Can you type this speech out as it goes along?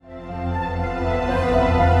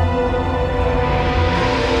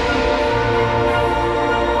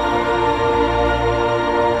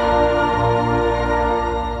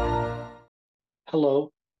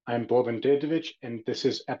Dedovich, and this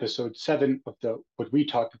is episode 7 of the What We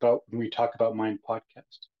Talk About When We Talk About Mind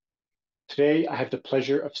podcast. Today, I have the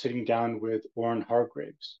pleasure of sitting down with Oren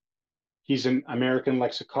Hargreaves. He's an American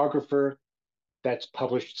lexicographer that's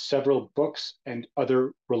published several books and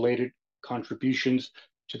other related contributions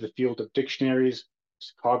to the field of dictionaries,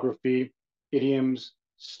 lexicography, idioms,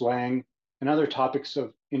 slang, and other topics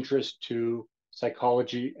of interest to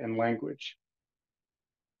psychology and language.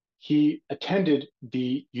 He attended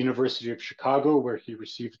the University of Chicago, where he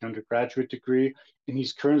received an undergraduate degree, and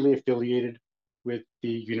he's currently affiliated with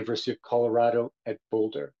the University of Colorado at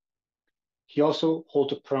Boulder. He also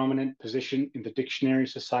holds a prominent position in the Dictionary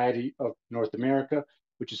Society of North America,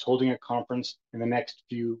 which is holding a conference in the next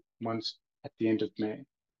few months at the end of May.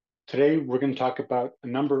 Today, we're going to talk about a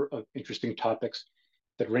number of interesting topics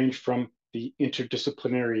that range from the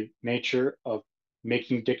interdisciplinary nature of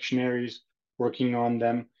making dictionaries, working on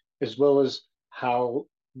them, as well as how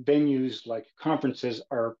venues like conferences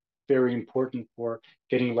are very important for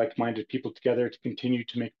getting like-minded people together to continue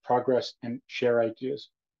to make progress and share ideas.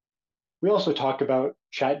 We also talk about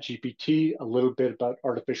ChatGPT, a little bit about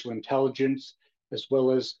artificial intelligence, as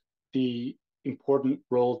well as the important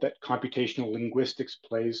role that computational linguistics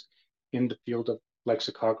plays in the field of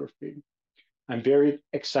lexicography. I'm very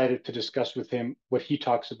excited to discuss with him what he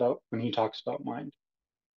talks about when he talks about mind.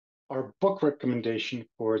 Our book recommendation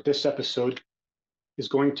for this episode is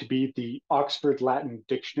going to be the Oxford Latin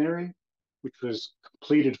Dictionary, which was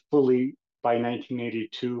completed fully by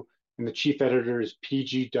 1982, and the chief editor is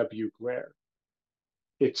P.G.W. Blair.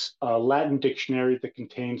 It's a Latin dictionary that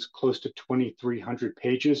contains close to 2,300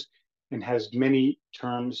 pages and has many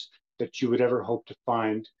terms that you would ever hope to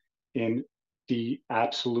find in the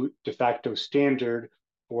absolute de facto standard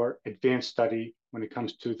for advanced study when it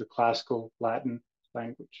comes to the classical Latin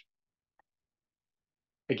language.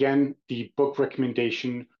 Again, the book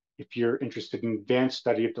recommendation, if you're interested in advanced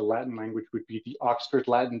study of the Latin language, would be the Oxford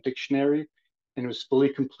Latin Dictionary, and it was fully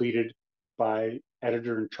completed by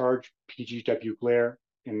editor-in-charge P.G.W. Blair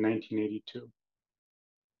in 1982.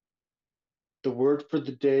 The word for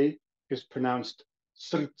the day is pronounced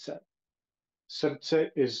srce.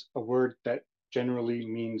 Srce is a word that generally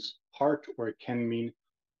means heart, or it can mean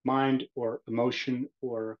mind or emotion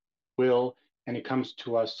or will, and it comes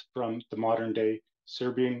to us from the modern day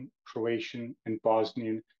Serbian, Croatian, and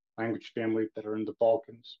Bosnian language family that are in the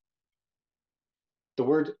Balkans. The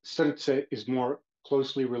word srce is more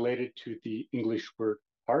closely related to the English word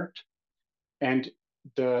heart, and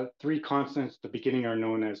the three consonants at the beginning are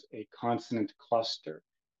known as a consonant cluster,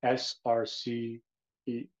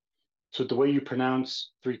 S-R-C-E. So the way you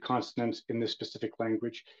pronounce three consonants in this specific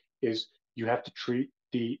language is you have to treat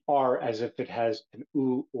the R as if it has an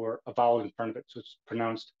U or a vowel in front of it. So it's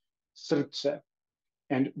pronounced srce.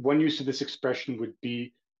 And one use of this expression would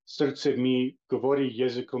be srce mi govori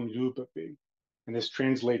jezikom ljubavi. And this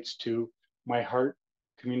translates to my heart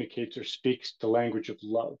communicates or speaks the language of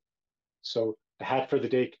love. So the hat for the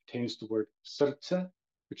day contains the word srce,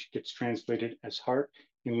 which gets translated as heart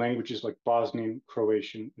in languages like Bosnian,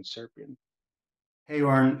 Croatian, and Serbian. Hey,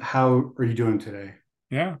 Oren, how are you doing today?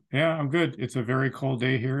 Yeah, I'm good. It's a very cold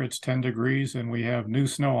day here. It's 10 degrees and we have new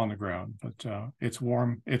snow on the ground, but it's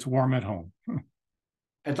warm. It's warm at home.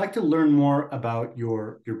 I'd like to learn more about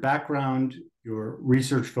your background, your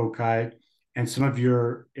research foci, and some of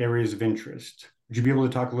your areas of interest. Would you be able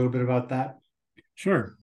to talk a little bit about that?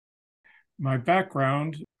 Sure. My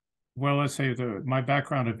background, well, let's say my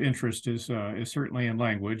background of interest is certainly in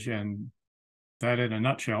language, and that in a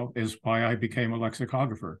nutshell is why I became a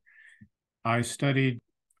lexicographer. I studied,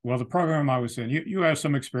 well, the program I was in, you have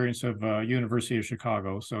some experience of University of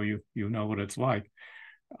Chicago, so you know what it's like.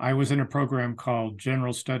 I was in a program called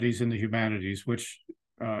General Studies in the Humanities, which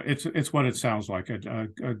it's what it sounds like,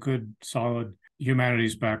 a good, solid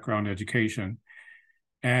humanities background education.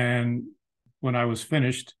 And when I was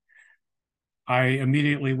finished, I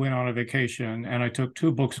immediately went on a vacation and I took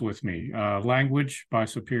two books with me, Language by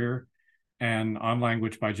Sapir and On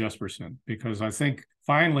Language by Jesperson, because I think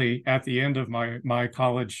finally at the end of my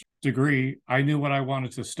college degree, I knew what I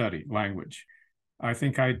wanted to study, language. I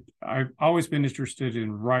think I've always been interested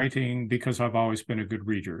in writing because I've always been a good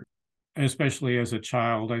reader, especially as a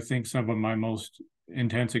child. I think some of my most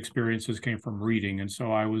intense experiences came from reading. And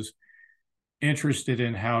so I was interested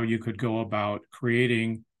in how you could go about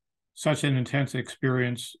creating such an intense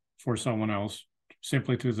experience for someone else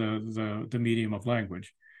simply through the medium of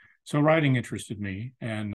language. So writing interested me.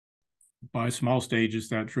 And by small stages,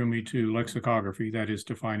 that drew me to lexicography, that is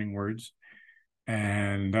defining words.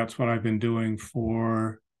 And that's what I've been doing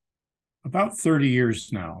for about 30 years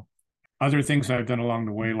now. Other things I've done along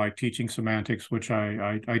the way, like teaching semantics, which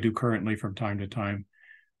I do currently from time to time,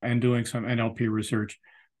 and doing some NLP research,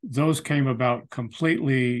 those came about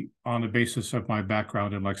completely on the basis of my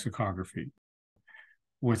background in lexicography.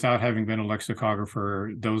 Without having been a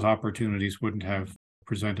lexicographer, those opportunities wouldn't have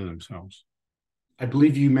presented themselves. I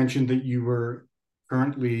believe you mentioned that you were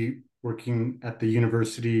currently working at the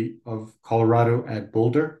University of Colorado at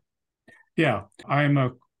Boulder. Yeah, I'm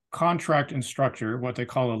a contract instructor, what they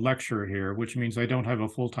call a lecturer here, which means I don't have a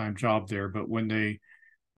full-time job there. But when they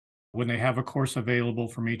have a course available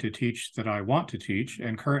for me to teach that I want to teach,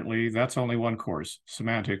 and currently that's only one course,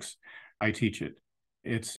 semantics, I teach it.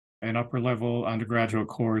 It's an upper level undergraduate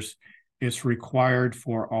course. It's required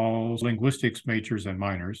for all linguistics majors and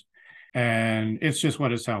minors. And it's just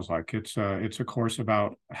what it sounds like. It's a course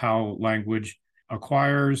about how language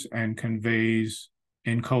acquires and conveys,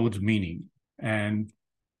 encodes meaning. And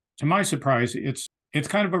to my surprise, it's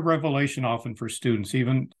kind of a revelation often for students.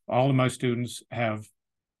 Even all of my students have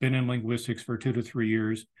been in linguistics for 2 to 3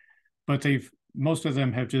 years, but most of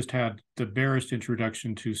them have just had the barest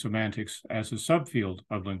introduction to semantics as a subfield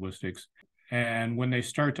of linguistics. And when they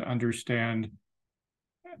start to understand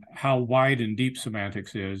how wide and deep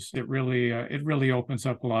semantics is, it really opens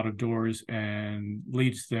up a lot of doors and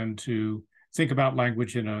leads them to think about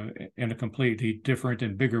language in a completely different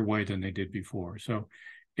and bigger way than they did before. So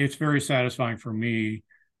it's very satisfying for me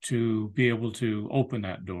to be able to open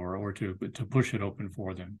that door or to push it open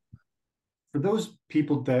for them. For those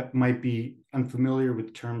people that might be unfamiliar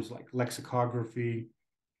with terms like lexicography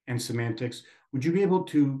and semantics, would you be able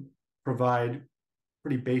to provide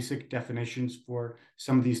pretty basic definitions for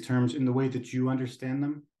some of these terms in the way that you understand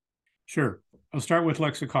them? Sure. I'll start with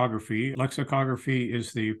lexicography. Lexicography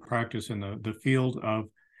is the practice in the field of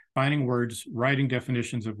finding words, writing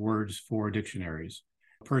definitions of words for dictionaries.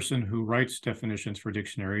 A person who writes definitions for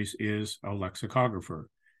dictionaries is a lexicographer.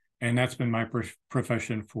 And that's been my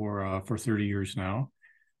profession for 30 years now.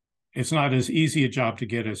 It's not as easy a job to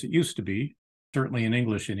get as it used to be, certainly in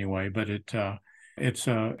English anyway, but it's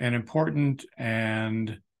an important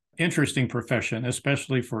and interesting profession,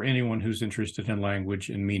 especially for anyone who's interested in language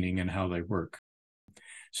and meaning and how they work.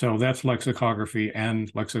 So that's lexicography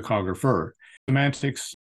and lexicographer.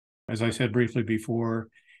 Semantics, as I said briefly before,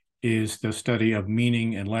 is the study of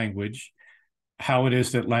meaning in language, how it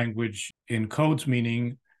is that language encodes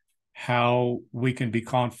meaning, how we can be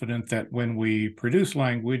confident that when we produce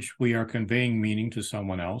language, we are conveying meaning to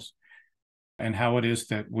someone else, and how it is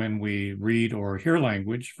that when we read or hear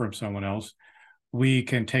language from someone else, we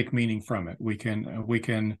can take meaning from it. We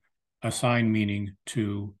can assign meaning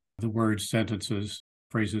to the words, sentences,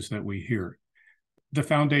 phrases that we hear. The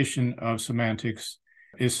foundation of semantics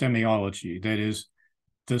is semiology, that is,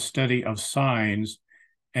 the study of signs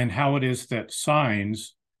and how it is that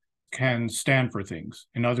signs can stand for things.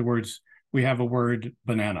 In other words, we have a word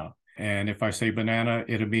banana, and if I say banana,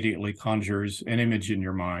 it immediately conjures an image in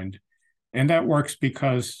your mind. And that works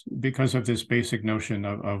because of this basic notion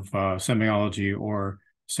of semiology or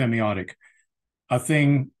semiotic. A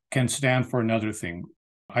thing can stand for another thing.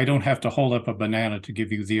 I don't have to hold up a banana to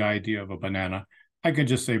give you the idea of a banana. I can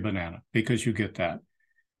just say banana because you get that.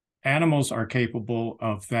 Animals are capable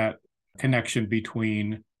of that connection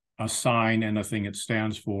between a sign and the thing it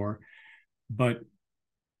stands for, but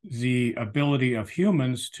the ability of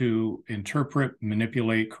humans to interpret,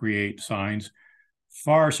 manipulate, create signs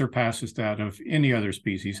far surpasses that of any other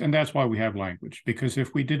species. And that's why we have language, because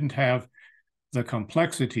if we didn't have the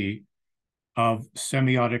complexity of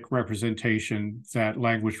semiotic representation that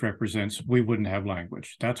language represents, we wouldn't have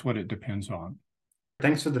language. That's what it depends on.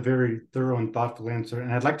 Thanks for the very thorough and thoughtful answer.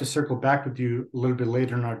 And I'd like to circle back with you a little bit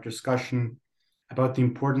later in our discussion about the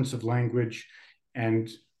importance of language and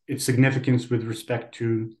its significance with respect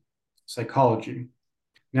to psychology.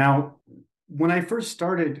 Now, when I first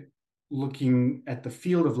started looking at the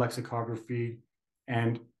field of lexicography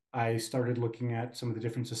and I started looking at some of the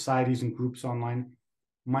different societies and groups online,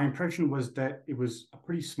 my impression was that it was a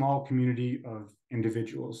pretty small community of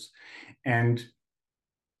individuals. And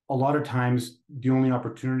a lot of times, the only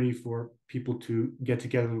opportunity for people to get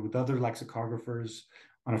together with other lexicographers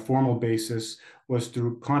on a formal basis was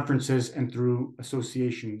through conferences and through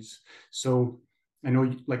associations. So I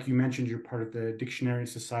know, like you mentioned, you're part of the Dictionary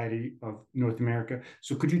Society of North America.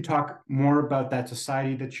 So could you talk more about that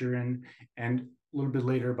society that you're in and a little bit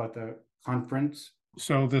later about the conference?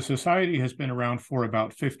 So the society has been around for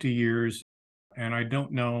about 50 years, and I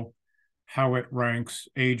don't know how it ranks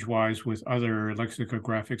age-wise with other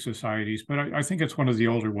lexicographic societies, but I think it's one of the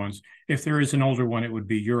older ones. If there is an older one, it would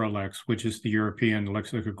be EUROLEX, which is the European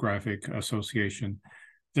Lexicographic Association.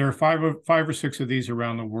 There are five or six of these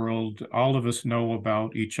around the world. All of us know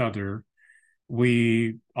about each other.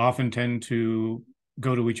 We often tend to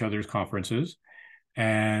go to each other's conferences.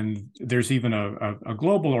 And there's even a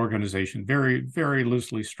global organization, very, very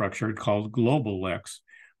loosely structured, called Global Lex,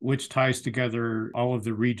 which ties together all of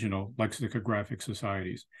the regional lexicographic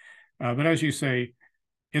societies. But as you say,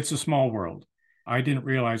 it's a small world. I didn't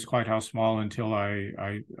realize quite how small until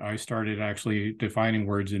I started actually defining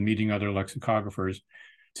words and meeting other lexicographers.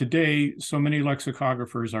 Today, so many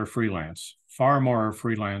lexicographers are freelance, far more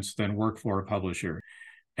freelance than work for a publisher.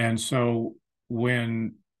 And so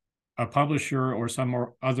when a publisher or some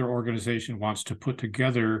other organization wants to put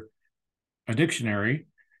together a dictionary,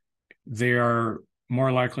 they are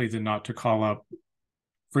more likely than not to call up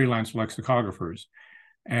freelance lexicographers.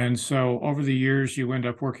 And so over the years, you end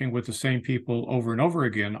up working with the same people over and over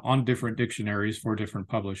again on different dictionaries for different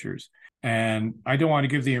publishers. And I don't want to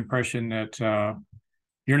give the impression that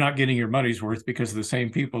you're not getting your money's worth because the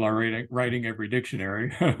same people are writing every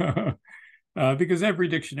dictionary. Because every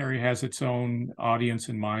dictionary has its own audience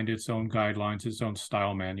in mind, its own guidelines, its own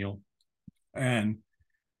style manual. And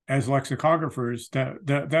as lexicographers,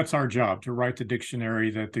 that's our job, to write the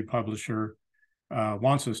dictionary that the publisher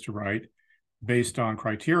wants us to write based on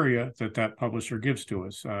criteria that publisher gives to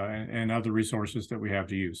us, and other resources that we have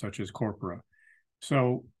to use, such as corpora.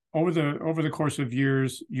 So over the course of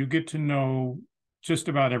years, you get to know just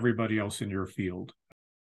about everybody else in your field,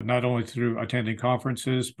 not only through attending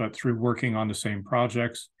conferences, but through working on the same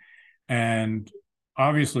projects. And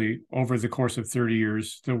obviously, over the course of 30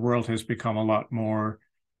 years, the world has become a lot more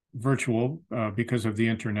virtual because of the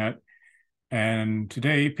internet. And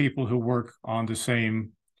today, people who work on the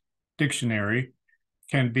same dictionary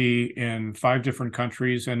can be in 5 different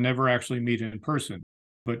countries and never actually meet in person,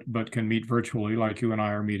 but can meet virtually like you and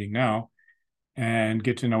I are meeting now, and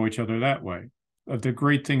get to know each other that way. The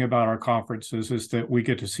great thing about our conferences is that we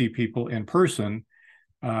get to see people in person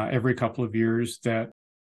every couple of years that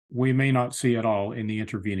we may not see at all in the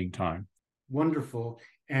intervening time. Wonderful.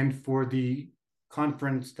 And for the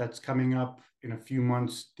conference that's coming up in a few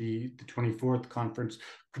months, the 24th conference,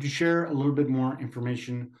 could you share a little bit more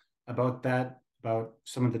information about that, about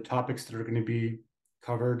some of the topics that are going to be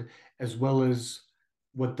covered, as well as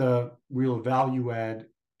what the real value add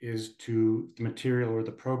is to the material or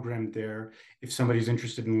the program there if somebody's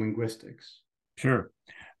interested in linguistics? Sure.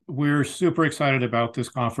 We're super excited about this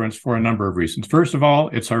conference for a number of reasons. First of all,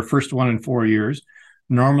 it's our first one in 4 years.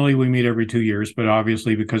 Normally we meet every 2 years, but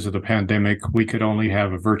obviously because of the pandemic, we could only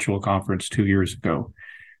have a virtual conference 2 years ago.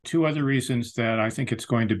 2 other reasons that I think it's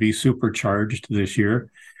going to be supercharged this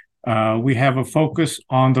year. We have a focus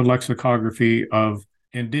on the lexicography of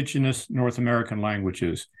indigenous North American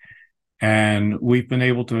languages. And we've been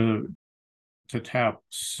able to tap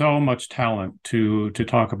so much talent to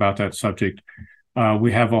talk about that subject.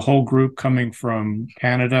 We have a whole group coming from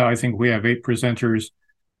Canada. I think we have 8 presenters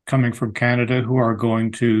coming from Canada who are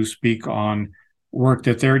going to speak on work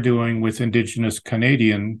that they're doing with Indigenous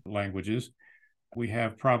Canadian languages. We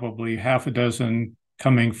have probably half a dozen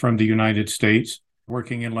coming from the United States,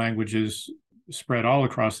 working in languages spread all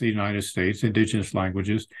across the United States, Indigenous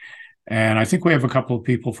languages. And I think we have a couple of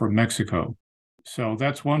people from Mexico. So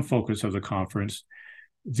that's one focus of the conference.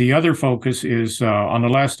 The other focus is on the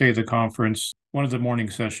last day of the conference, one of the morning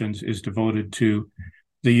sessions is devoted to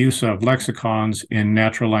the use of lexicons in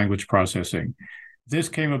natural language processing. This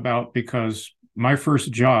came about because my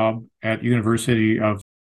first job at University of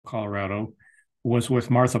Colorado was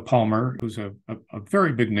with Martha Palmer, who's a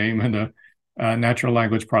very big name in the natural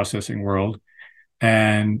language processing world.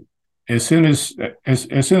 And as soon as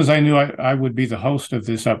I knew I would be the host of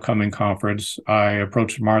this upcoming conference, I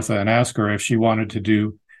approached Martha and asked her if she wanted to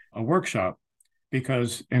do a workshop,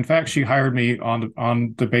 because in fact she hired me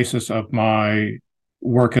on the basis of my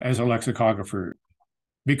work as a lexicographer.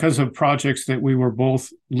 Because of projects that we were both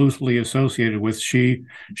loosely associated with, she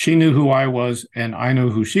knew who I was and I knew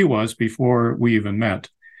who she was before we even met.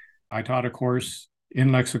 I taught a course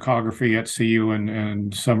in lexicography at CU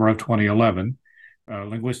in summer of 2011.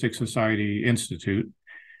 Linguistic Society Institute,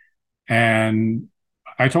 and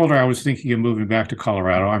I told her I was thinking of moving back to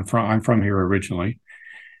Colorado. I'm from here originally,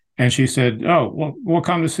 and she said, "Oh, well, we'll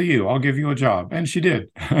come to see you. I'll give you a job," and she did.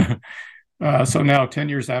 So now, 10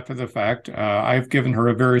 years after the fact, I've given her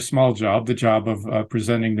a very small job, the job of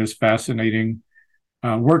presenting this fascinating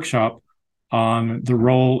workshop on the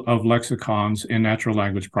role of lexicons in natural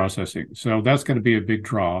language processing. So that's going to be a big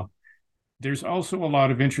draw. There's also a lot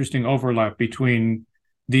of interesting overlap between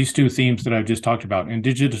these 2 themes that I've just talked about,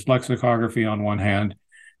 indigenous lexicography on one hand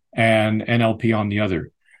and NLP on the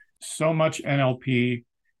other. So much NLP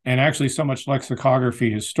And actually, so much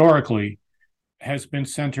lexicography historically has been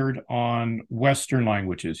centered on Western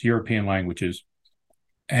languages, European languages.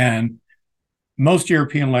 And most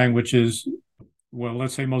European languages, well,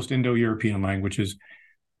 let's say most Indo-European languages,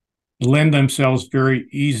 lend themselves very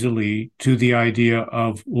easily to the idea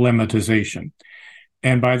of lemmatization.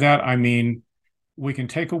 And by that, I mean, we can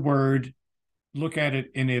take a word, look at it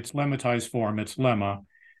in its lemmatized form, its lemma,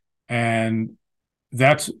 and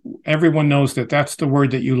that's everyone knows that that's the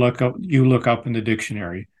word that you look up in the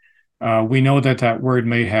dictionary. We know that that word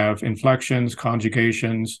may have inflections,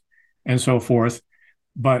 conjugations, and so forth.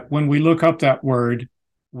 But when we look up that word,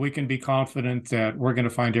 we can be confident that we're going to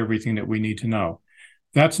find everything that we need to know.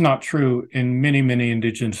 That's not true in many, many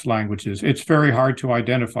indigenous languages. It's very hard to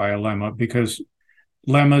identify a lemma because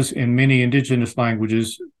lemmas in many indigenous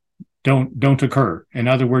languages don't occur. In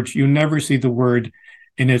other words, you never see the word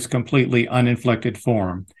in its completely uninflected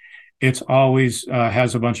form. It's always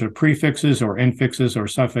has a bunch of prefixes or infixes or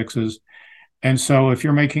suffixes. And so if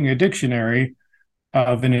you're making a dictionary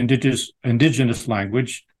of an indigenous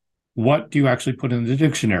language, what do you actually put in the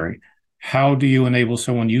dictionary? How do you enable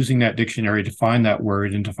someone using that dictionary to find that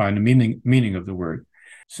word and to find the meaning of the word?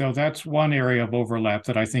 So that's one area of overlap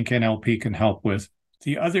that I think NLP can help with.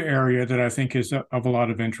 The other area that I think is of a lot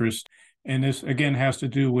of interest, and this again has to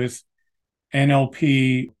do with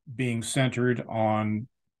NLP being centered on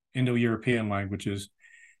Indo-European languages,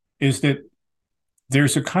 is that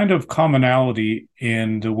there's a kind of commonality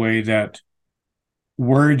in the way that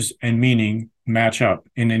words and meaning match up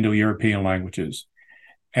in Indo-European languages.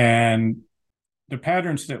 And the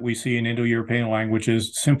patterns that we see in Indo-European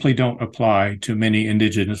languages simply don't apply to many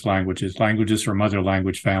indigenous languages, languages from other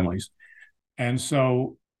language families. And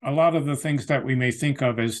so a lot of the things that we may think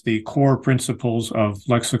of as the core principles of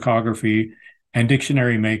lexicography and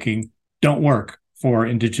dictionary making don't work for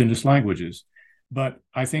indigenous languages. But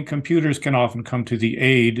I think computers can often come to the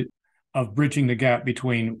aid of bridging the gap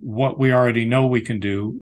between what we already know we can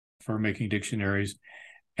do for making dictionaries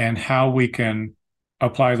and how we can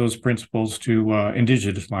apply those principles to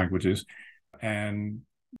indigenous languages. And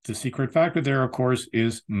the secret factor there, of course,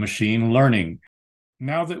 is machine learning.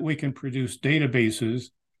 Now that we can produce databases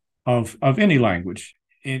of any language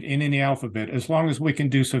in any alphabet, as long as we can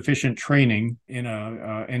do sufficient training in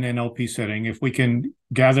an NLP setting, if we can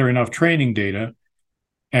gather enough training data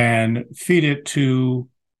and feed it to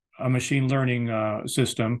a machine learning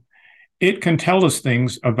system, it can tell us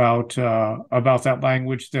things about that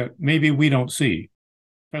language that maybe we don't see,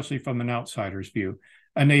 especially from an outsider's view.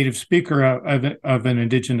 A native speaker of an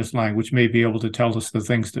indigenous language may be able to tell us the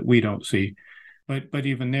things that we don't see. But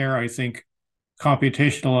even there, I think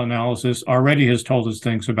computational analysis already has told us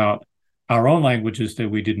things about our own languages that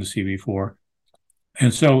we didn't see before.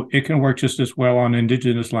 And so it can work just as well on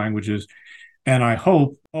indigenous languages. And I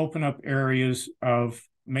hope open up areas of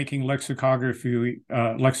making lexicography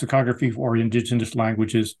for indigenous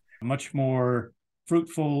languages much more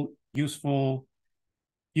fruitful, useful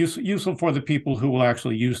for the people who will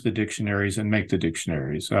actually use the dictionaries and make the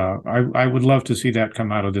dictionaries. I would love to see that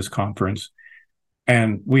come out of this conference.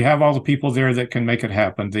 And we have all the people there that can make it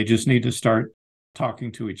happen. They just need to start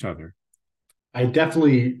talking to each other. I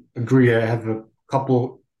definitely agree. I have a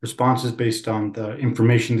couple responses based on the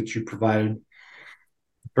information that you provided.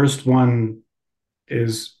 The first one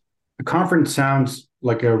is the conference sounds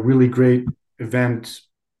like a really great event,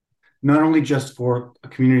 not only just for a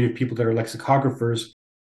community of people that are lexicographers,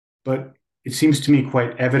 but it seems to me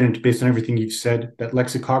quite evident based on everything you've said that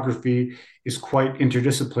lexicography is quite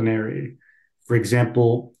interdisciplinary. For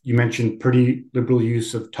example, you mentioned pretty liberal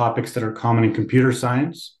use of topics that are common in computer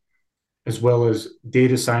science, as well as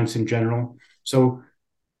data science in general. So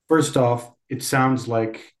first off, it sounds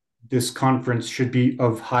like this conference should be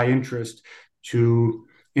of high interest to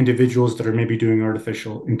individuals that are maybe doing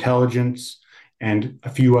artificial intelligence and a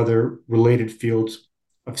few other related fields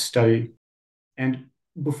of study. And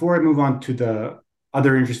before I move on to the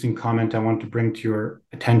other interesting comment I want to bring to your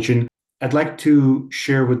attention, I'd like to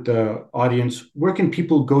share with the audience, where can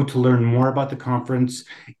people go to learn more about the conference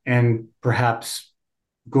and perhaps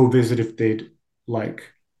go visit if they'd like?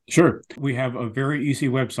 Sure. We have a very easy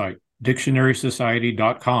website,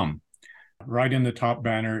 dictionarysociety.com. Right in the top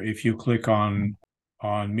banner, if you click on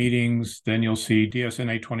meetings, then you'll see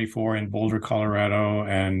DSNA 24 in Boulder, Colorado.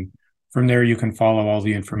 And from there, you can follow all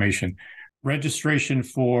the information. Registration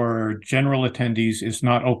for general attendees is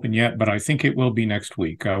not open yet, but I think it will be next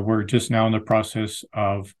week. We're just now in the process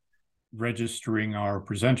of registering our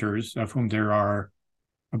presenters, of whom there are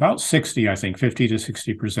about 60, I think, 50 to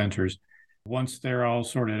 60 presenters. Once they're all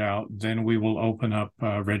sorted out, then we will open up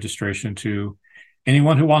registration to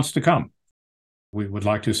anyone who wants to come. We would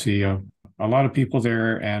like to see a lot of people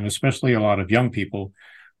there, and especially a lot of young people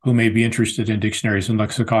who may be interested in dictionaries and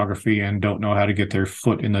lexicography and don't know how to get their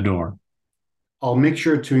foot in the door. I'll make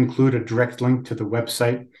sure to include a direct link to the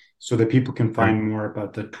website so that people can find more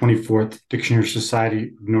about the 24th Dictionary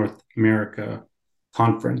Society of North America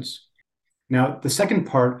conference. Now, the second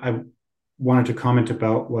part I wanted to comment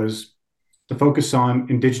about was the focus on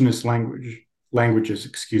indigenous languages.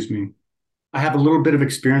 I have a little bit of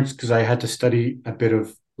experience because I had to study a bit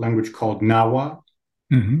of language called Nahua.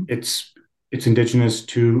 Mm-hmm. It's indigenous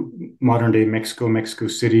to modern day Mexico, Mexico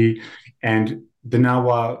City, and the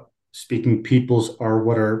Nahua speaking peoples are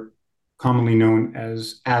what are commonly known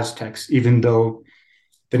as Aztecs, even though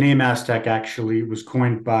the name Aztec actually was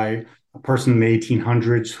coined by a person in the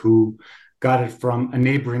 1800s who got it from a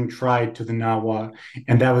neighboring tribe to the Nahua,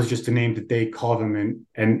 and that was just a name that they call them,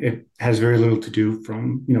 and it has very little to do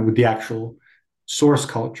with the actual source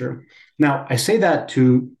culture. Now, I say that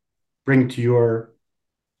to bring to your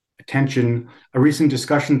attention a recent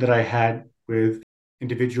discussion that I had with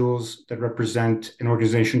individuals that represent an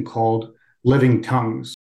organization called Living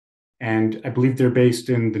Tongues. And I believe they're based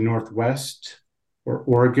in the Northwest or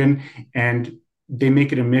Oregon. And they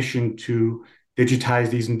make it a mission to digitize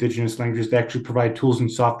these indigenous languages. They actually provide tools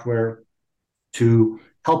and software to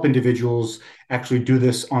help individuals actually do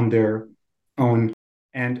this on their own.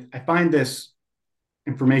 And I find this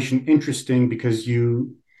information interesting because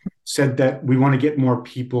you said that we want to get more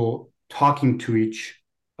people talking to each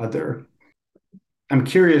other. I'm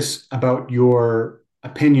curious about your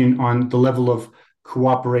opinion on the level of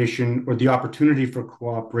cooperation, or the opportunity for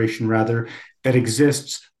cooperation rather, that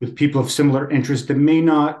exists with people of similar interests that may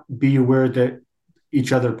not be aware that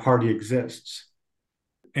each other party exists.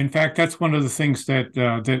 In fact, that's one of the things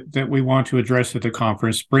that we want to address at the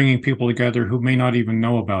conference, bringing people together who may not even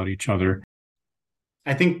know about each other.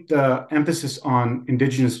 I think the emphasis on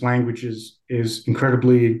indigenous languages is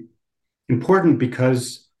incredibly important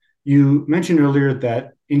because you mentioned earlier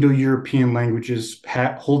that Indo-European languages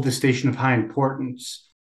hold the station of high importance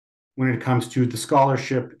when it comes to the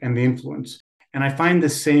scholarship and the influence. And I find the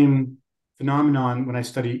same phenomenon when I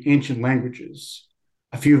study ancient languages,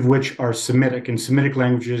 a few of which are Semitic, and Semitic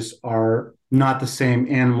languages are not the same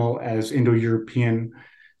animal as Indo-European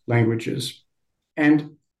languages.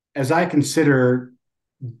 And as I consider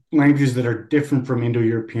languages that are different from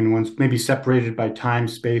Indo-European ones, maybe separated by time,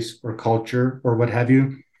 space, or culture, or what have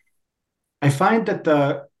you, I find that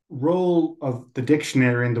the role of the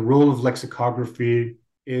dictionary and the role of lexicography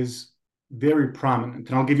is very prominent.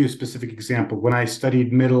 And I'll give you a specific example. When I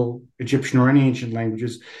studied Middle Egyptian or any ancient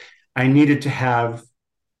languages, I needed to have,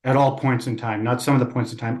 at all points in time, not some of the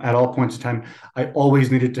points in time, at all points in time, I always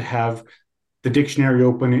needed to have the dictionary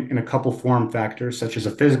open in a couple form factors, such as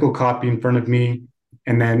a physical copy in front of me,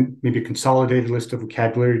 and then maybe a consolidated list of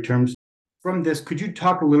vocabulary terms. From this, could you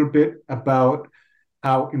talk a little bit about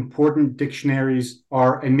how important dictionaries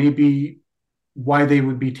are and maybe why they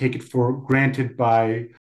would be taken for granted by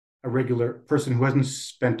a regular person who hasn't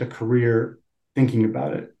spent a career thinking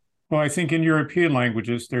about it? Well, I think in European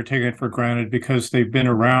languages, they're taken for granted because they've been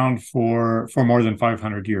around for more than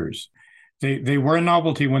 500 years. They were a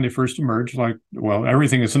novelty when they first emerged,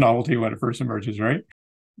 everything is a novelty when it first emerges, right?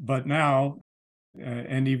 But now,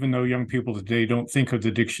 and even though young people today don't think of the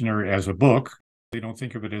dictionary as a book, they don't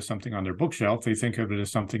think of it as something on their bookshelf, they think of it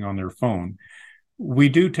as something on their phone. We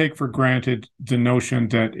do take for granted the notion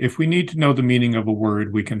that if we need to know the meaning of a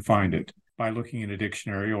word, we can find it by looking in a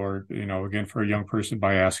dictionary, or, again, for a young person,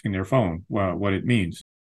 by asking their phone what it means.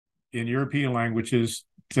 In European languages,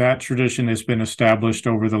 that tradition has been established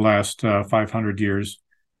over the last 500 years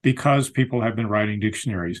because people have been writing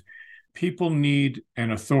dictionaries. People need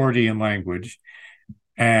an authority in language,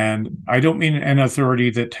 and I don't mean an authority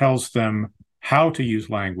that tells them how to use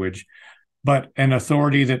language, but an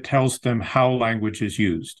authority that tells them how language is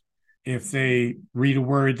used. If they read a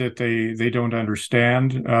word that they don't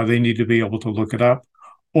understand, they need to be able to look it up.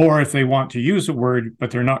 Or if they want to use a word,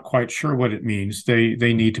 but they're not quite sure what it means, they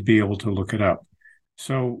need to be able to look it up.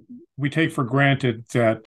 So we take for granted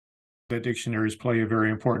that dictionaries play a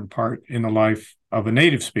very important part in the life of a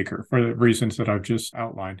native speaker for the reasons that I've just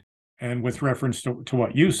outlined. And with reference to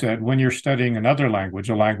what you said, when you're studying another language,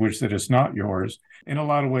 a language that is not yours, in a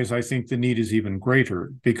lot of ways, I think the need is even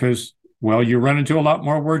greater because, you run into a lot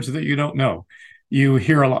more words that you don't know. You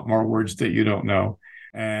hear a lot more words that you don't know.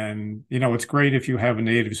 And, it's great if you have a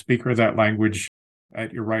native speaker of that language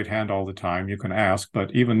at your right hand all the time. You can ask,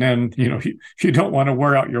 but even then, you don't want to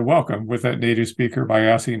wear out your welcome with that native speaker by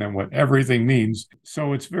asking them what everything means.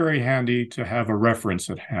 So it's very handy to have a reference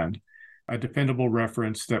at hand, a dependable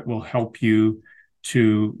reference that will help you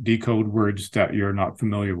to decode words that you're not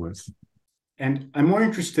familiar with. And I'm more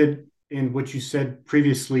interested in what you said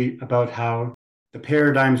previously about how the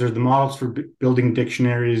paradigms or the models for building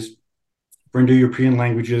dictionaries for Indo-European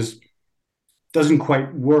languages doesn't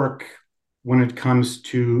quite work when it comes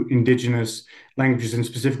to indigenous languages, and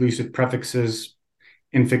specifically you said prefixes,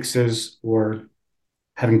 infixes, or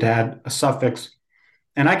having to add a suffix.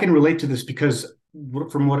 And I can relate to this because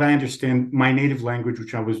from what I understand, my native language,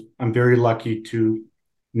 which I'm very lucky to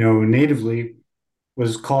know natively,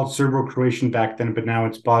 was called Serbo-Croatian back then, but now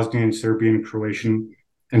it's Bosnian, Serbian, Croatian,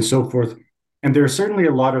 and so forth. And there are certainly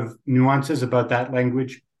a lot of nuances about that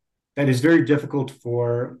language that is very difficult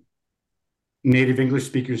for native English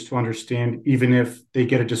speakers to understand, even if they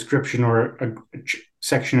get a description or a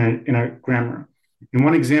section in a grammar. And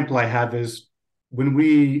one example I have is when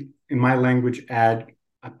we, in my language, add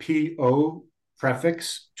a PO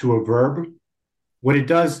prefix to a verb, what it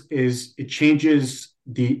does is it changes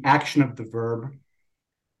the action of the verb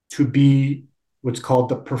to be what's called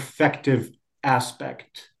the perfective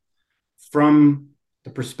aspect from the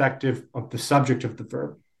perspective of the subject of the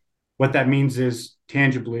verb. What that means is,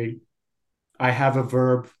 tangibly, I have a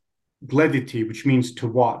verb, glediti, which means to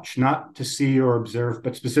watch, not to see or observe,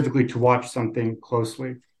 but specifically to watch something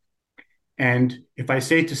closely. And if I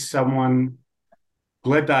say to someone,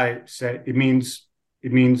 gledai, it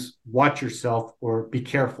means watch yourself or be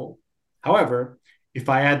careful. However, if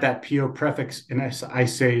I add that PO prefix and I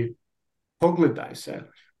say pogledai,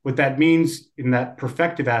 what that means in that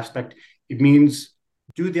perfective aspect, it means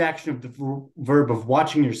do the action of the verb of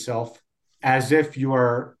watching yourself as if you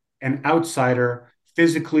are an outsider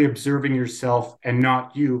physically observing yourself and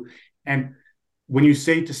not you. And when you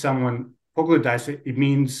say to someone pogledai, it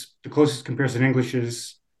means the closest comparison in English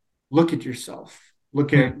is look at yourself.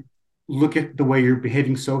 Look at the way you're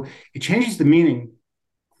behaving. So it changes the meaning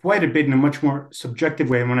quite a bit in a much more subjective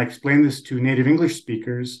way. And when I explain this to native English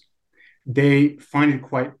speakers, they find it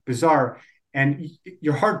quite bizarre. And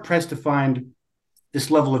you're hard pressed to find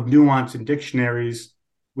this level of nuance in dictionaries,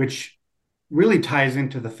 which really ties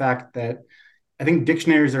into the fact that I think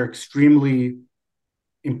dictionaries are extremely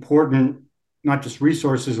important, not just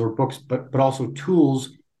resources or books, but also tools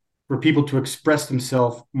for people to express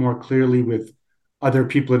themselves more clearly with other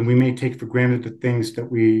people. And we may take for granted the things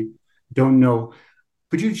that we don't know.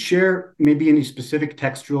 Could you share maybe any specific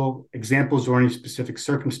textual examples or any specific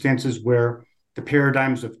circumstances where the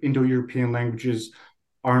paradigms of Indo-European languages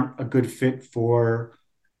aren't a good fit for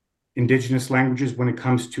indigenous languages when it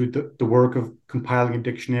comes to the work of compiling a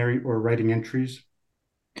dictionary or writing entries?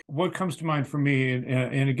 What comes to mind for me,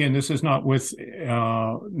 and again, this is not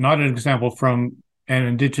not an example from an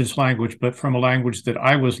indigenous language, but from a language that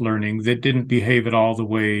I was learning that didn't behave at all the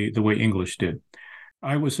way English did.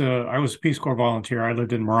 I was a Peace Corps volunteer. I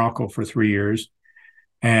lived in Morocco for 3 years,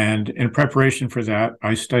 and in preparation for that,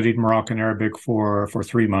 I studied Moroccan Arabic for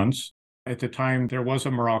 3 months. At the time, there was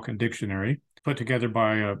a Moroccan dictionary put together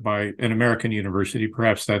by an American university.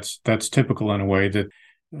 Perhaps that's typical in a way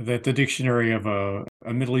that the dictionary of a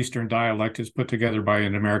Middle Eastern dialect is put together by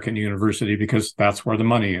an American university because that's where the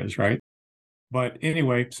money is, right? But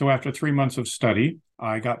anyway, so after 3 months of study,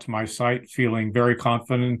 I got to my site feeling very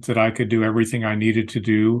confident that I could do everything I needed to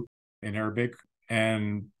do in Arabic.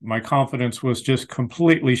 And my confidence was just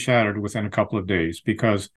completely shattered within a couple of days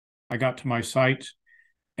because I got to my site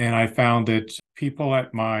and I found that people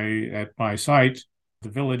at my site, the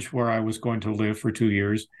village where I was going to live for 2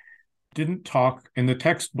 years, didn't talk in the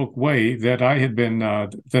textbook way that I had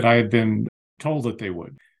been told that they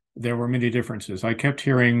would. There were many differences. I kept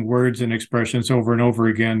hearing words and expressions over and over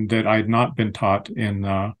again that I'd not been taught in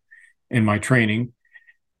my training,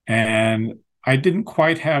 and I didn't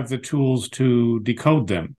quite have the tools to decode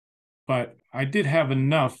them, but I did have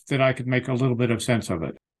enough that I could make a little bit of sense of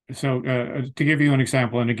it. So to give you an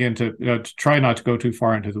example, and again, to try not to go too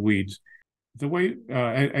far into the weeds, the way,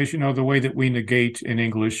 as you know, the way that we negate in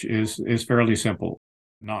English is fairly simple,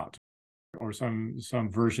 not, or some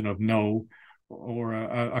version of no, or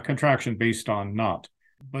a contraction based on not.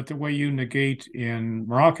 But the way you negate in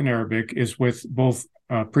Moroccan Arabic is with both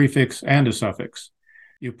a prefix and a suffix.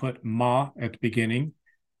 You put ma at the beginning,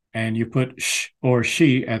 and you put sh or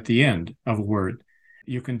she at the end of a word.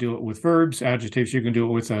 You can do it with verbs, adjectives. You can do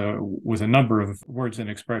it with a number of words and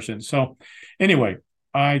expressions. So anyway,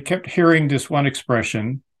 I kept hearing this one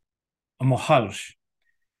expression, mohalsh.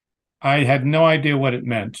 I had no idea what it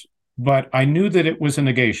meant, but I knew that it was a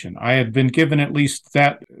negation. I had been given at least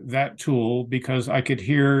that tool because I could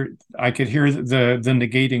hear the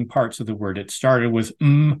negating parts of the word. It started with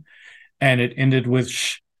and it ended with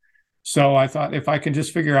sh. So I thought if I can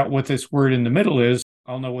just figure out what this word in the middle is,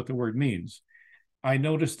 I'll know what the word means. I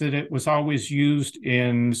noticed that it was always used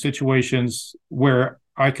in situations where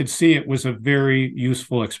I could see it was a very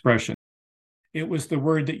useful expression. It was the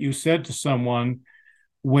word that you said to someone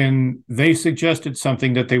when they suggested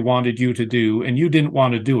something that they wanted you to do and you didn't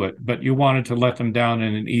want to do it, but you wanted to let them down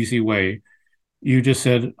in an easy way. You just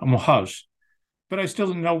said, mohaj, but I still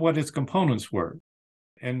didn't know what its components were.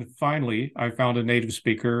 And finally, I found a native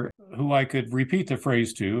speaker who I could repeat the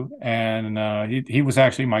phrase to. And he was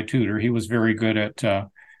actually my tutor. He was very good at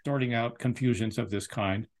sorting out confusions of this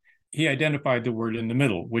kind. He identified the word in the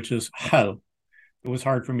middle, which is hal. It was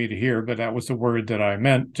hard for me to hear, but that was the word that I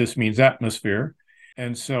meant, just means atmosphere.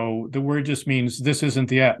 And so the word just means this isn't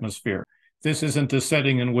the atmosphere. This isn't the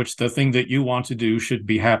setting in which the thing that you want to do should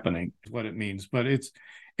be happening, is what it means. But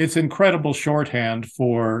it's incredible shorthand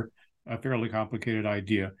for a fairly complicated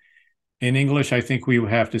idea. In English, I think we would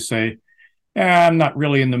have to say, I'm not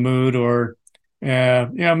really in the mood, or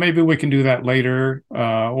maybe we can do that later.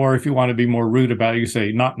 Or if you want to be more rude about it, you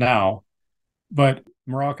say, not now. But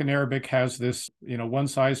Moroccan Arabic has this, one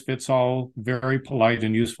size fits all, very polite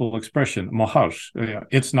and useful expression, mohaj.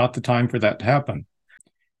 It's not the time for that to happen.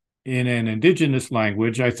 In an indigenous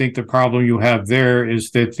language, I think the problem you have there is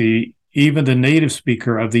that even the native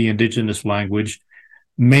speaker of the indigenous language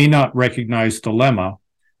may not recognize the lemma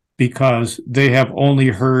because they have only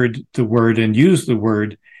heard the word and used the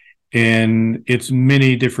word in its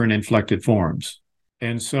many different inflected forms.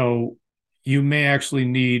 And so you may actually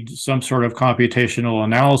need some sort of computational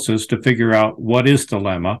analysis to figure out what is the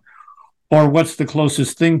lemma, or what's the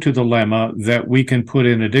closest thing to the lemma that we can put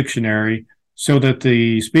in a dictionary so that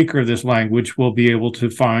the speaker of this language will be able to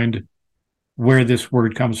find where this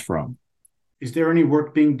word comes from. Is there any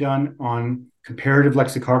work being done on comparative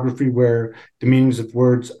lexicography where the meanings of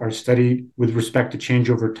words are studied with respect to change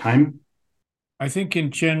over time? I think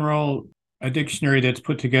in general, a dictionary that's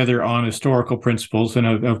put together on historical principles, and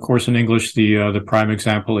of course in English, the prime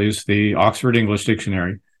example is the Oxford English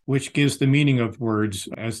Dictionary, which gives the meaning of words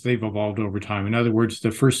as they've evolved over time. In other words,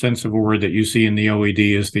 the first sense of a word that you see in the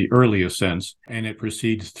OED is the earliest sense, and it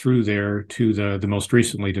proceeds through there to the most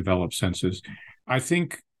recently developed senses. I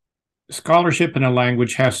think scholarship in a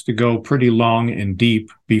language has to go pretty long and deep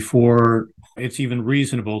before it's even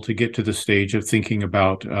reasonable to get to the stage of thinking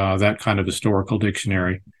about that kind of historical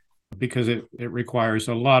dictionary, because it requires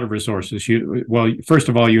a lot of resources. First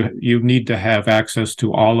of all, you need to have access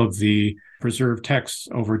to all of the preserved texts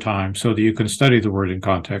over time so that you can study the word in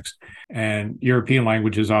context. And European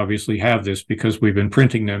languages obviously have this because we've been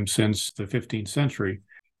printing them since the 15th century.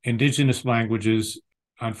 Indigenous languages,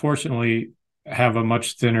 unfortunately, have a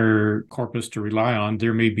much thinner corpus to rely on.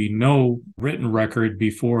 There may be no written record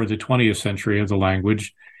before the 20th century of the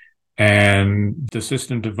language, and the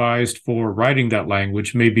system devised for writing that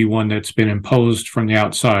language may be one that's been imposed from the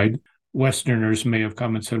outside. Westerners may have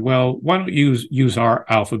come and said, well, why don't you use our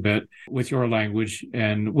alphabet with your language,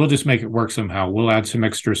 and we'll just make it work somehow. We'll add some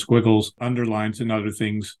extra squiggles, underlines, and other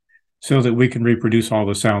things so that we can reproduce all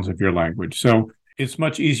the sounds of your language. So it's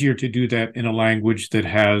much easier to do that in a language that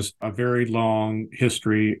has a very long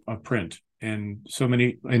history of print, and so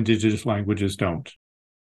many indigenous languages don't.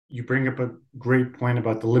 You bring up a great point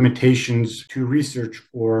about the limitations to research,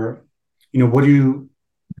 or, to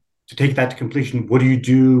take that to completion, what do you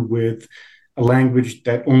do with a language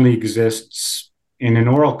that only exists in an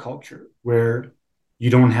oral culture where you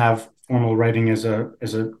don't have formal writing as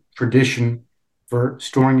a tradition for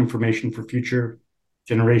storing information for future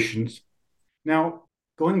generations? Now,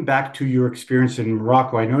 going back to your experience in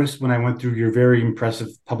Morocco, I noticed when I went through your very impressive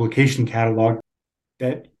publication catalog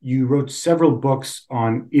that you wrote several books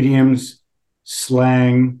on idioms,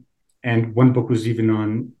 slang, and one book was even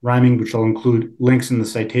on rhyming, which I'll include links in the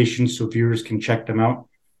citations so viewers can check them out.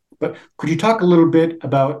 But could you talk a little bit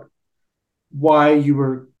about why you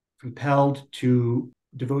were compelled to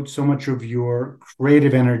devote so much of your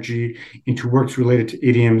creative energy into works related to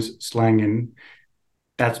idioms, slang, and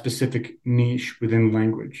that specific niche within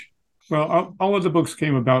language? Well, all of the books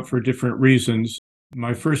came about for different reasons.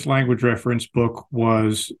 My first language reference book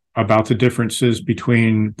was about the differences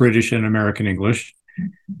between British and American English.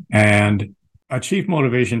 And a chief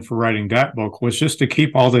motivation for writing that book was just to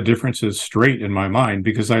keep all the differences straight in my mind,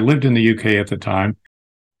 because I lived in the UK at the time,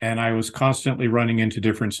 and I was constantly running into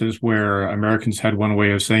differences where Americans had one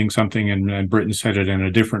way of saying something and Britain said it in a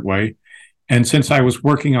different way. And since I was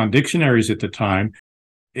working on dictionaries at the time,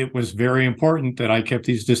 it was very important that I kept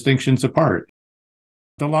these distinctions apart.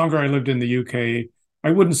 The longer I lived in the UK,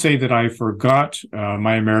 I wouldn't say that I forgot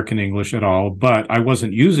my American English at all, but I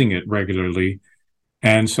wasn't using it regularly.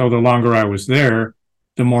 And so the longer I was there,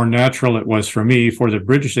 the more natural it was for me for the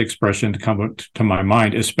British expression to come to my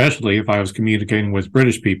mind, especially if I was communicating with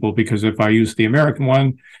British people, because if I used the American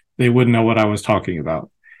one, they wouldn't know what I was talking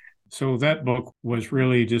about. So that book was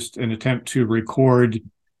really just an attempt to record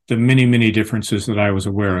the many, many differences that I was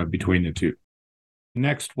aware of between the two.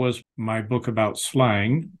 Next was my book about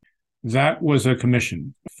slang. That was a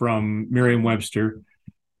commission from Merriam-Webster.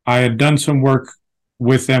 I had done some work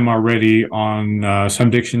with them already on some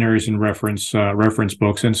dictionaries and reference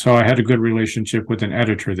books, and so I had a good relationship with an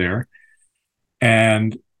editor there.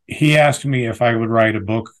 And he asked me if I would write a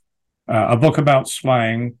book about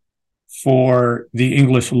slang for the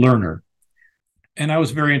English learner. And I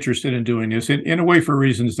was very interested in doing this in a way for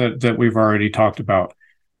reasons that we've already talked about.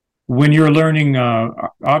 When you're learning,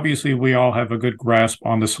 obviously we all have a good grasp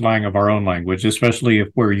on the slang of our own language, especially if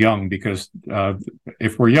we're young, because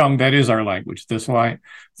if we're young, that is our language. The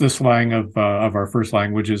slang of our first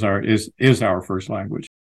language is our first language.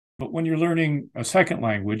 But when you're learning a second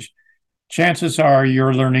language, chances are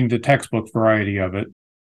you're learning the textbook variety of it.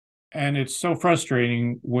 And it's so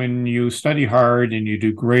frustrating when you study hard and you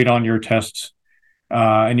do great on your tests,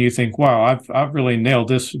 and you think, "Wow, I've really nailed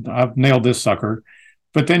this. I've nailed this sucker."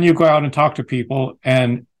 But then you go out and talk to people,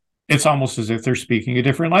 and it's almost as if they're speaking a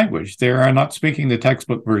different language. They are not speaking the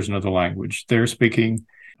textbook version of the language. They're speaking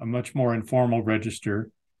a much more informal register,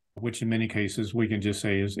 which in many cases we can just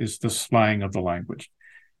say is the slang of the language.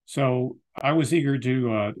 So I was eager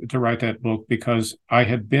to write that book because I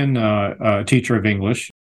had been a teacher of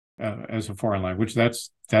English as a foreign language.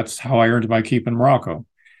 That's how I earned my keep in Morocco.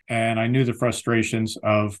 And I knew the frustrations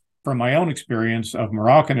from my own experience of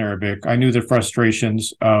Moroccan Arabic, I knew the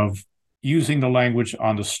frustrations of using the language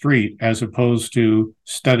on the street as opposed to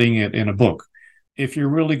studying it in a book. If you're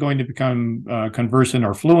really going to become conversant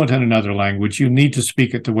or fluent in another language, you need to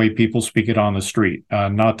speak it the way people speak it on the street,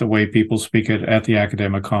 not the way people speak it at the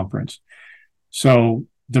academic conference. So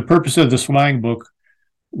the purpose of the slang book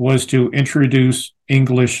was to introduce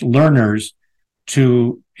English learners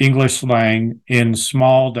to English slang in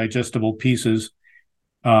small, digestible pieces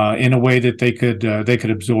in a way that they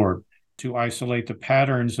could absorb, to isolate the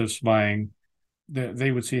patterns of slang.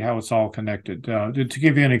 They would see how it's all connected. To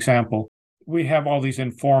give you an example, we have all these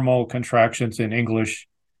informal contractions in English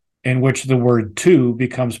in which the word to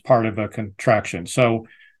becomes part of a contraction. So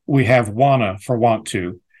we have wanna for want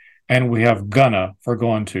to, and we have gonna for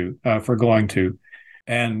going to.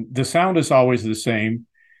 And the sound is always the same.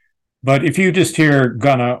 But if you just hear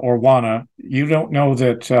gonna or wanna, you don't know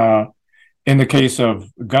that in the case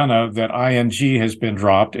of gonna, that ing has been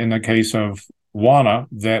dropped. In the case of wanna,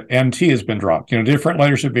 that nt has been dropped. Different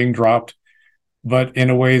letters are being dropped, but in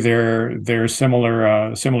a way they're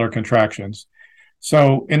similar contractions.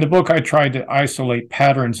 So in the book, I tried to isolate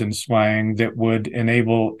patterns in slang that would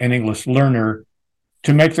enable an English learner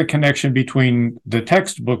to make the connection between the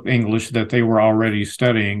textbook English that they were already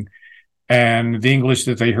studying and the English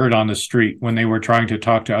that they heard on the street when they were trying to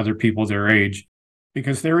talk to other people their age.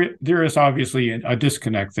 Because there is obviously a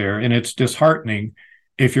disconnect there, and it's disheartening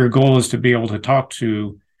if your goal is to be able to talk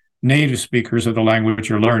to native speakers of the language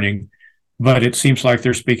you're learning, but it seems like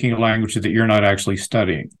they're speaking a language that you're not actually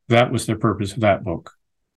studying. That was the purpose of that book.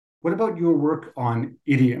 What about your work on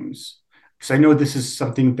idioms? Because I know this is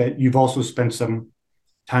something that you've also spent some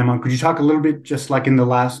time on. Could you talk a little bit, just like in the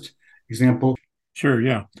last example? Sure,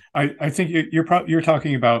 yeah. I think you're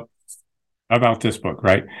talking about this book,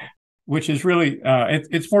 right? Which is really,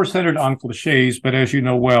 it's more centered on cliches, but as you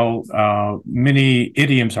know well, many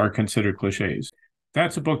idioms are considered cliches.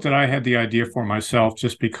 That's a book that I had the idea for myself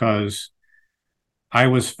just because I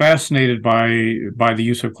was fascinated by the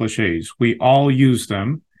use of cliches. We all use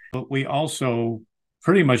them, but we also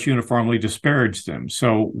pretty much uniformly disparage them.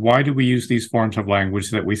 So why do we use these forms of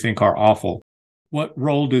language that we think are awful? What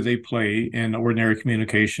role do they play in ordinary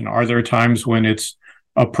communication? Are there times when it's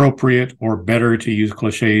appropriate or better to use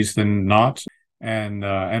cliches than not? And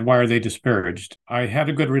why are they disparaged? I had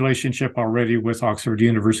a good relationship already with Oxford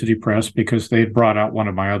University Press because they had brought out one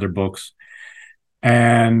of my other books,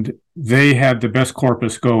 and they had the best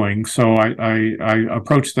corpus going. So I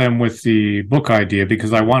approached them with the book idea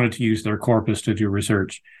because I wanted to use their corpus to do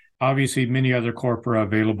research. Obviously, many other corpora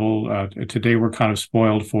available. Today, we're kind of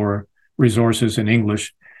spoiled for resources in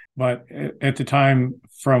English. But at the time,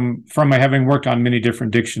 from having worked on many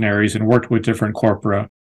different dictionaries and worked with different corpora,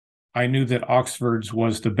 I knew that Oxford's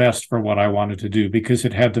was the best for what I wanted to do because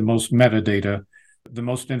it had the most metadata, the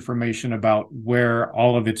most information about where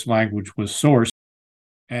all of its language was sourced.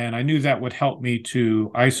 And I knew that would help me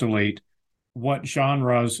to isolate what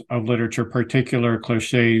genres of literature particular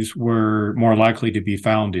cliches were more likely to be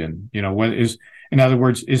found in. In other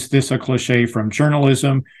words, is this a cliche from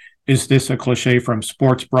journalism? Is this a cliche from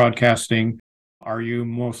sports broadcasting? Are you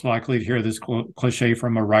most likely to hear this cliche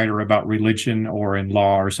from a writer about religion or in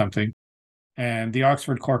law or something? And the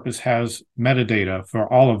Oxford Corpus has metadata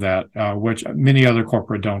for all of that, which many other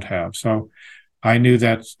corpora don't have. So I knew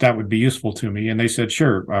that that would be useful to me. And they said,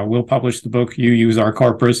 sure, we'll publish the book. You use our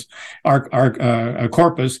corpus, our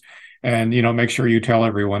corpus, and, make sure you tell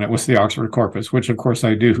everyone it was the Oxford Corpus, which of course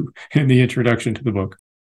I do in the introduction to the book.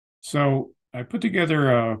 So I put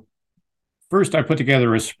together first I put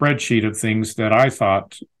together a spreadsheet of things that I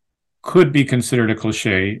thought could be considered a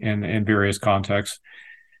cliche in various contexts.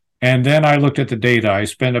 And then I looked at the data. I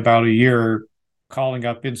spent about a year calling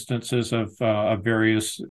up instances of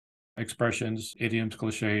various expressions, idioms,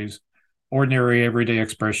 cliches, ordinary everyday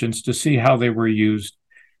expressions to see how they were used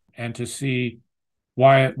and to see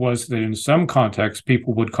why it was that in some contexts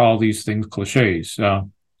people would call these things cliches.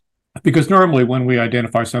 Because normally when we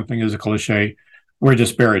identify something as a cliche, we're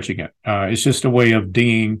disparaging it. It's just a way of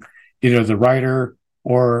dinging either the writer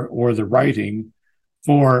or the writing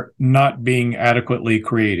for not being adequately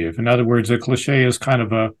creative. In other words, a cliche is kind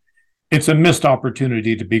of it's a missed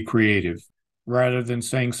opportunity to be creative. Rather than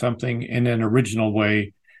saying something in an original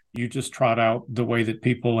way, you just trot out the way that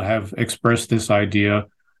people have expressed this idea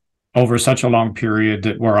over such a long period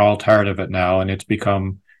that we're all tired of it now, and it's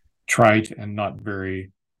become trite and not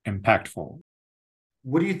very impactful.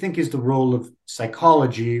 What do you think is the role of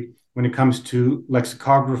psychology when it comes to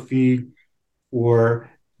lexicography or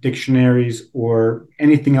dictionaries or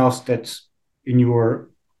anything else that's in your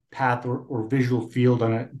path or visual field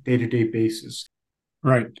on a day-to-day basis?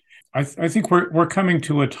 Right. I think we're coming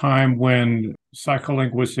to a time when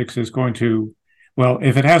psycholinguistics is going to, well,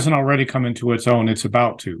 if it hasn't already come into its own, it's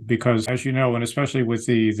about to, because as you know, and especially with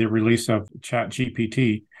the release of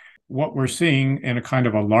ChatGPT, what we're seeing in a kind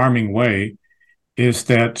of alarming way is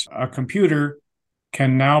that a computer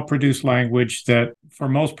can now produce language that for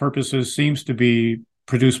most purposes seems to be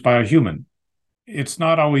produced by a human. It's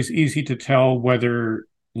not always easy to tell whether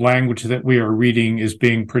language that we are reading is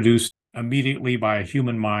being produced immediately by a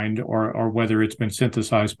human mind or whether it's been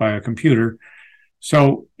synthesized by a computer.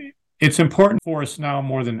 So it's important for us now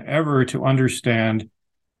more than ever to understand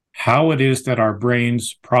how it is that our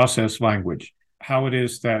brains process language, how it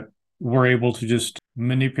is that we're able to just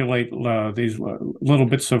manipulate these little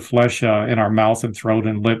bits of flesh in our mouth and throat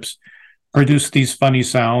and lips, produce these funny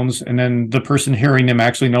sounds, and then the person hearing them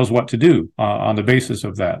actually knows what to do on the basis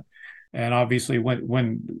of that. And obviously,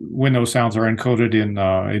 when those sounds are encoded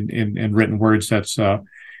in written words,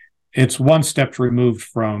 it's one step removed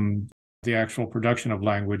from the actual production of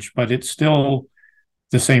language, but it's still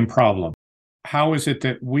the same problem. How is it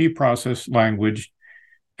that we process language,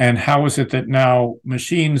 and how is it that now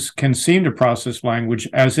machines can seem to process language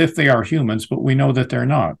as if they are humans, but we know that they're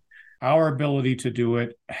not? Our ability to do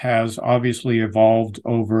it has obviously evolved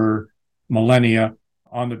over millennia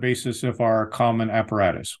on the basis of our common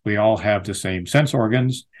apparatus. We all have the same sense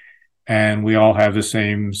organs, and we all have the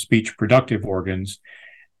same speech productive organs.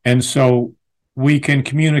 And so we can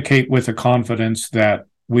communicate with a confidence that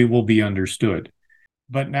we will be understood.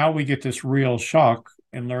 But now we get this real shock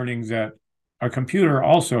in learning that a computer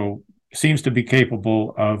also seems to be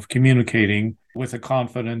capable of communicating with a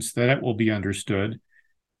confidence that it will be understood.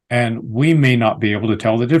 And we may not be able to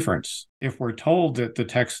tell the difference. If we're told that the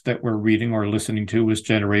text that we're reading or listening to was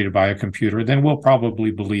generated by a computer, then we'll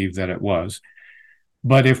probably believe that it was.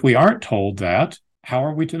 But if we aren't told that, how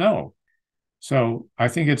are we to know? So I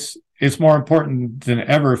think it's more important than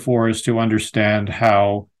ever for us to understand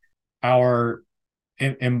how our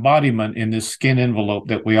embodiment in this skin envelope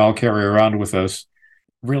that we all carry around with us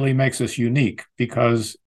really makes us unique,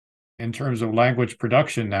 because in terms of language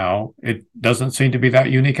production now, it doesn't seem to be that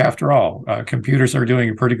unique after all. Computers are doing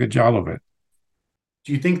a pretty good job of it.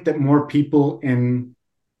 Do you think that more people in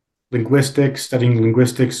linguistics, studying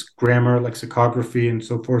linguistics, grammar, lexicography, and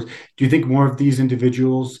so forth, do you think more of these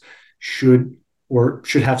individuals should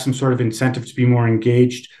have some sort of incentive to be more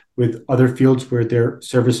engaged with other fields where their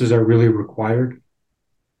services are really required?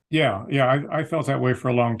 Yeah, I felt that way for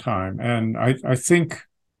a long time, and I think,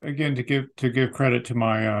 again, to give credit to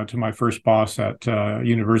my first boss at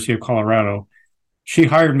University of Colorado, she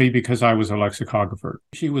hired me because I was a lexicographer.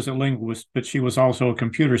 She was a linguist, but she was also a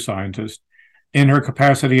computer scientist. In her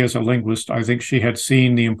capacity as a linguist, I think she had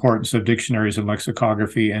seen the importance of dictionaries and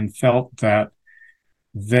lexicography and felt that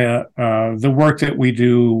the work that we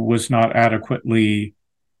do was not adequately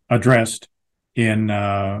addressed in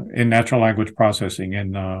natural language processing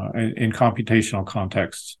in computational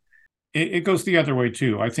contexts. It goes the other way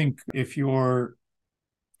too. I think if you're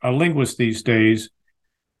a linguist these days,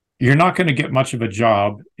 you're not going to get much of a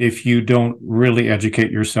job if you don't really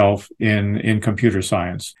educate yourself in computer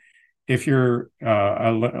science. If you're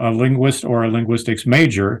a linguist or a linguistics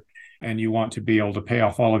major and you want to be able to pay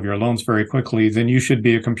off all of your loans very quickly, then you should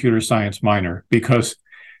be a computer science minor, because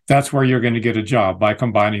that's where you're going to get a job, by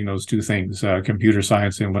combining those two things, computer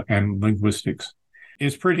science and linguistics.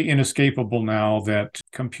 It's pretty inescapable now that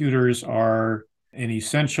computers are an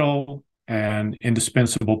essential and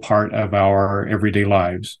indispensable part of our everyday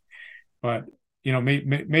lives. But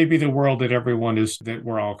maybe the world that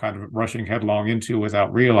we're all kind of rushing headlong into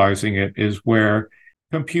without realizing it is where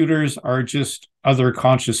computers are just other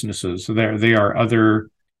consciousnesses. They are other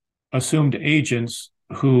assumed agents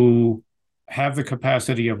who have the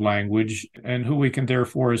capacity of language and who we can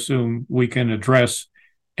therefore assume we can address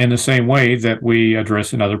in the same way that we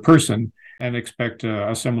address another person, and expect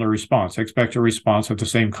a similar response, expect a response of the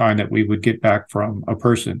same kind that we would get back from a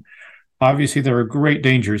person. Obviously, there are great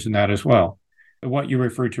dangers in that as well. What you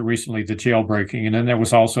referred to recently, the jailbreaking, and then there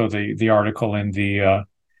was also the article in the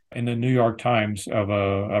New York Times of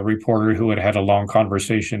a reporter who had had a long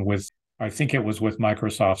conversation with, I think it was with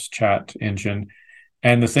Microsoft's chat engine,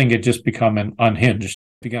 and the thing had just become unhinged,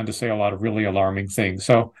 began to say a lot of really alarming things.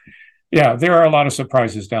 So, yeah, there are a lot of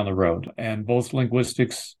surprises down the road, and both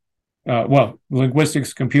linguistics,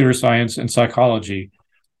 computer science, and psychology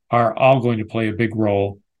are all going to play a big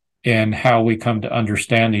role in how we come to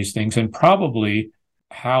understand these things, and probably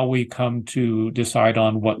how we come to decide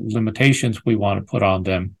on what limitations we want to put on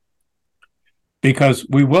them. Because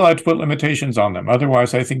we will have to put limitations on them.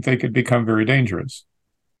 Otherwise, I think they could become very dangerous.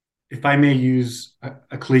 If I may use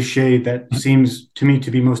a cliche that seems to me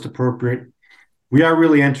to be most appropriate, we are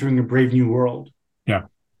really entering a brave new world. Yeah.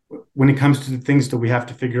 When it comes to the things that we have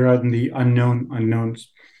to figure out in the unknown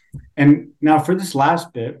unknowns. And now for this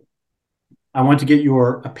last bit, I want to get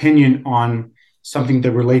your opinion on something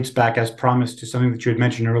that relates back, as promised, to something that you had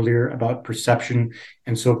mentioned earlier about perception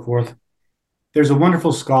and so forth. There's a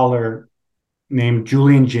wonderful scholar named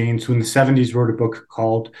Julian Jaynes who in the 70s wrote a book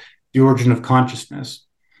called The Origin of Consciousness.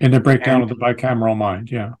 And the breakdown of the bicameral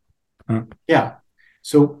mind, yeah. Yeah.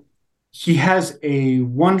 So he has a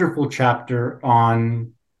wonderful chapter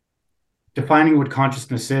on defining what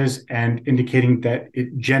consciousness is and indicating that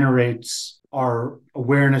it generates our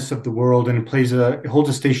awareness of the world, and it holds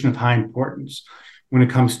a station of high importance when it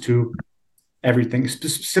comes to everything,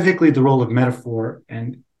 specifically the role of metaphor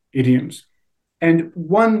and idioms. And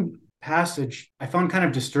one passage I found kind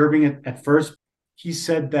of disturbing at first. He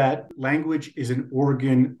said that language is an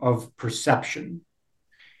organ of perception.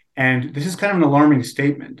 And this is kind of an alarming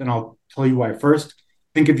statement, and I'll tell you why. First,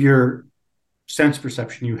 think of your sense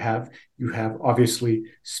perception. You have obviously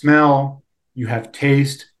smell, you have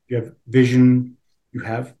taste, you have vision, you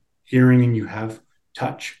have hearing, and you have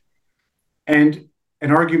touch. And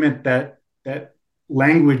an argument that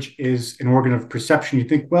language is an organ of perception, you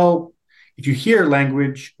think, well, if you hear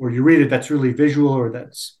language or you read it, that's really visual, or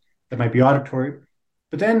that might be auditory.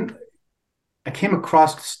 But then I came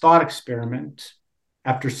across this thought experiment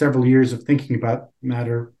after several years of thinking about the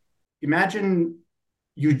matter. Imagine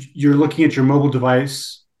you're looking at your mobile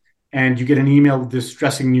device and you get an email with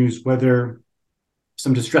distressing news, whether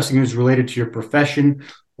some distressing news related to your profession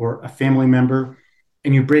or a family member,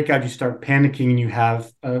 and you break out, you start panicking, and you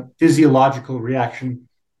have a physiological reaction.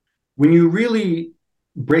 When you really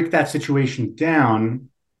break that situation down,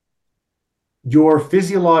 your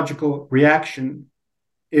physiological reaction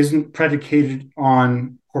isn't predicated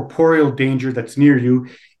on corporeal danger that's near you.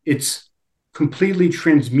 It's completely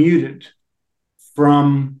transmuted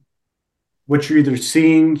from what you're either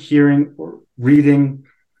seeing, hearing, or reading.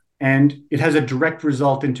 And it has a direct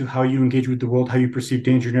result into how you engage with the world, how you perceive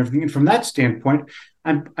danger and everything. And from that standpoint,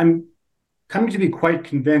 I'm coming to be quite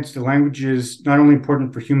convinced that language is not only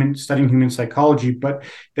important for studying human psychology, but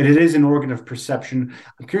that it is an organ of perception.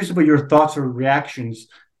 I'm curious about your thoughts or reactions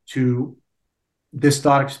to this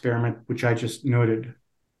thought experiment, which I just noted.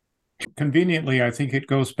 Conveniently, I think it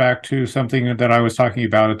goes back to something that I was talking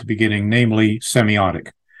about at the beginning, namely semiotic.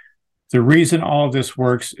 The reason all of this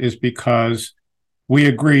works is because we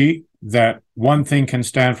agree that one thing can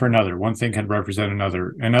stand for another, one thing can represent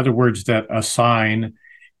another. In other words, that a sign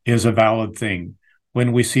is a valid thing.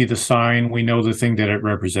 When we see the sign, we know the thing that it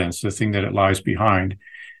represents, the thing that it lies behind.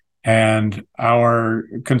 And our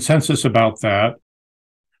consensus about that,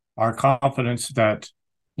 our confidence that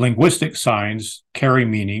linguistic signs carry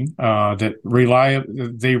meaning, that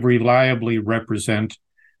they reliably represent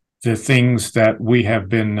the things that we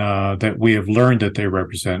have learned that they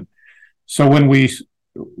represent. So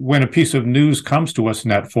when a piece of news comes to us in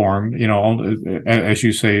that form, as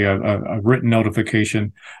you say, a written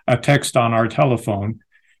notification, a text on our telephone,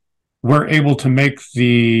 we're able to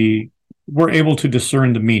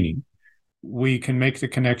discern the meaning. We can make the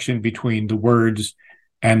connection between the words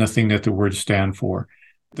and the thing that the words stand for.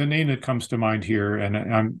 The name that comes to mind here,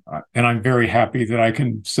 and I'm very happy that I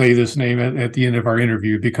can say this name at the end of our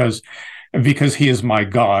interview because he is my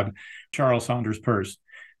God, Charles Saunders Peirce.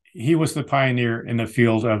 He was the pioneer in the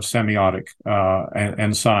field of semiotic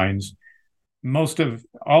and signs.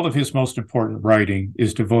 All of his most important writing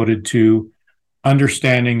is devoted to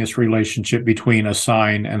understanding this relationship between a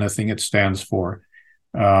sign and the thing it stands for.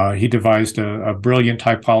 He devised a brilliant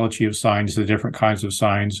typology of signs, the different kinds of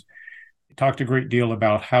signs. He talked a great deal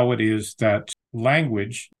about how it is that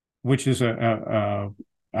language, which is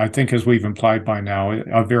I think, as we've implied by now,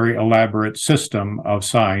 a very elaborate system of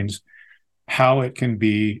signs, how it can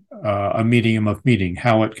be a medium of meaning,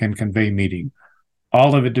 how it can convey meaning.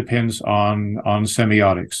 All of it depends on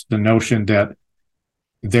semiotics, the notion that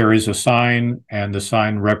there is a sign and the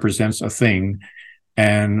sign represents a thing,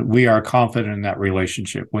 and we are confident in that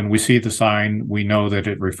relationship. When we see the sign, we know that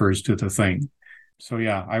it refers to the thing. So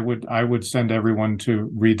yeah, I would send everyone to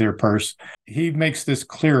read their Peirce. He makes this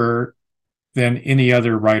clearer than any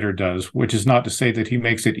other writer does, which is not to say that he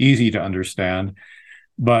makes it easy to understand,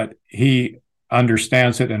 but he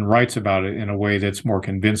understands it and writes about it in a way that's more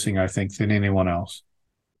convincing, I think, than anyone else.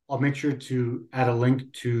 I'll make sure to add a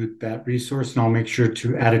link to that resource, and I'll make sure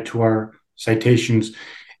to add it to our citations.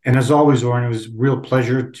 And as always, Oren, it was a real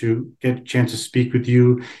pleasure to get a chance to speak with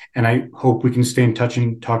you. And I hope we can stay in touch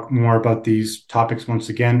and talk more about these topics once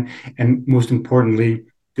again. And most importantly,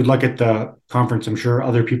 good luck at the conference. I'm sure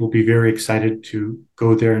other people will be very excited to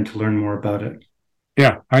go there and to learn more about it.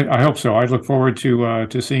 Yeah, I hope so. I look forward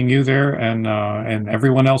to seeing you there and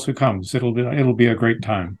everyone else who comes. It'll be a great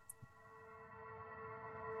time.